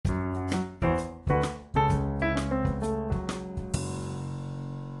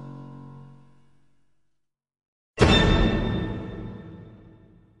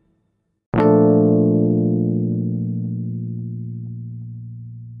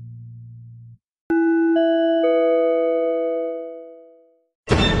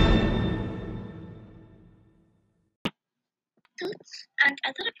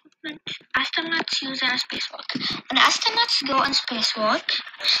during a spacewalk. When astronauts go on spacewalk,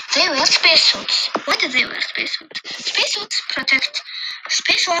 they wear spacesuits. Why do they wear spacesuits? Spacesuits protect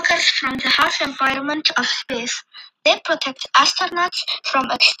spacewalkers from the harsh environment of space. They protect astronauts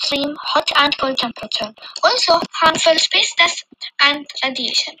from extreme hot and cold temperature, also harmful space dust and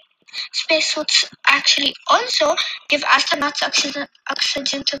radiation. Spacesuits actually also give astronauts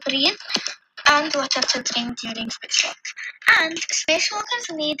oxygen to breathe and water to drink during spacewalk. And spacewalkers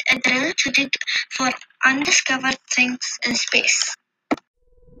need a drill to dig for undiscovered things in space.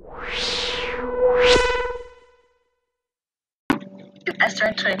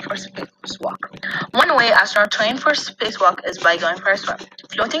 Astronaut train for spacewalk. One way astronauts train for spacewalk is by going for a swim.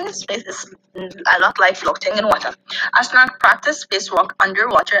 Floating in space is a lot like floating in water. Astronauts practice spacewalk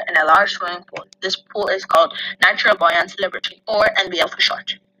underwater in a large swimming pool. This pool is called Natural Buoyancy Laboratory, or NBL for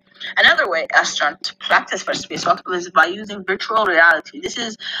short. Another way astronauts practice for spacewalk is by using virtual reality. This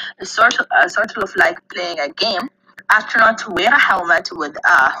is sort of like playing a game. Astronauts wear a helmet with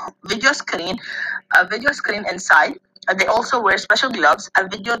a video screen inside. They also wear special gloves. A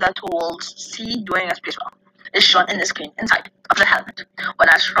video that we'll see during a spacewalk is shown in the screen inside of the helmet. When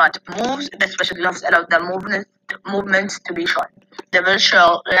astronaut moves, the special gloves allow the movements to be shown. The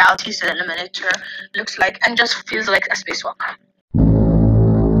virtual reality simulator looks like and just feels like a spacewalk.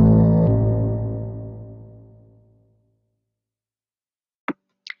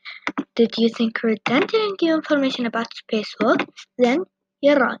 Did you think we're done telling you information about spacewalk? Then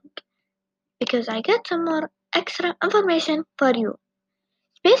you're wrong, because I got some more extra information for you.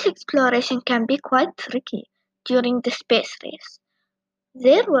 Space exploration can be quite tricky during the space race.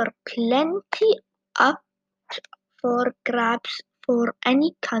 There were plenty up for grabs for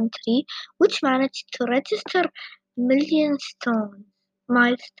any country which managed to register milestones.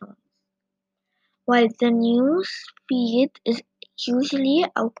 While the news feed is usually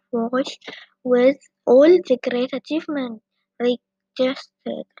awash with all the great achievements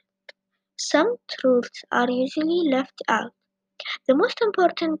registered, some truths are usually left out. The most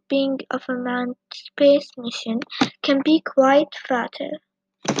important being of a manned space mission can be quite fragile,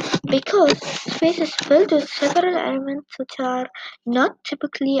 because space is filled with several elements which are not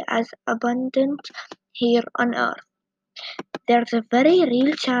typically as abundant here on Earth. There's a very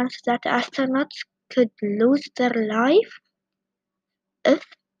real chance that astronauts could lose their life if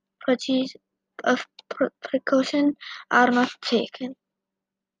precautions are not taken.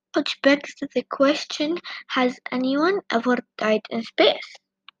 Which begs the question, has anyone ever died in space?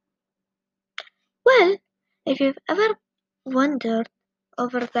 Well, if you've ever wondered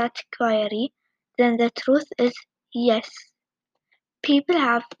over that query, then the truth is yes. People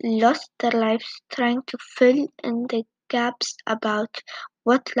have lost their lives trying to fill in the gaps about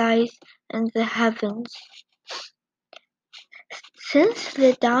what lies in the heavens. Since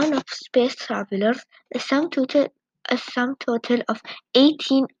the dawn of space travelers, a sum total of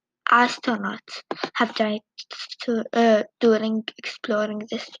 18 astronauts have died during exploring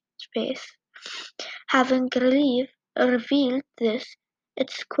this space. Having revealed this,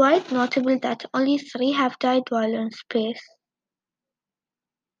 it's quite notable that only 3 have died while in space.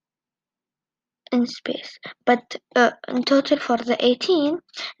 But in total for the 18,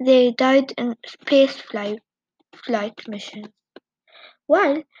 they died in space flight missions.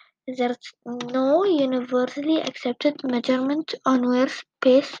 While there's no universally accepted measurement on where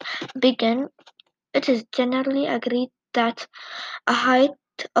space began, it is generally agreed that a height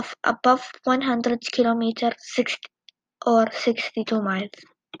of above 100 kilometers or 62 miles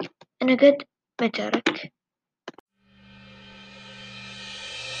in a good metric.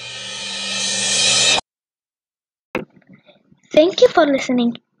 Thank you for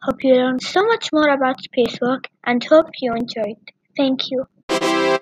listening. Hope you learned so much more about spacewalk and hope you enjoyed. Thank you.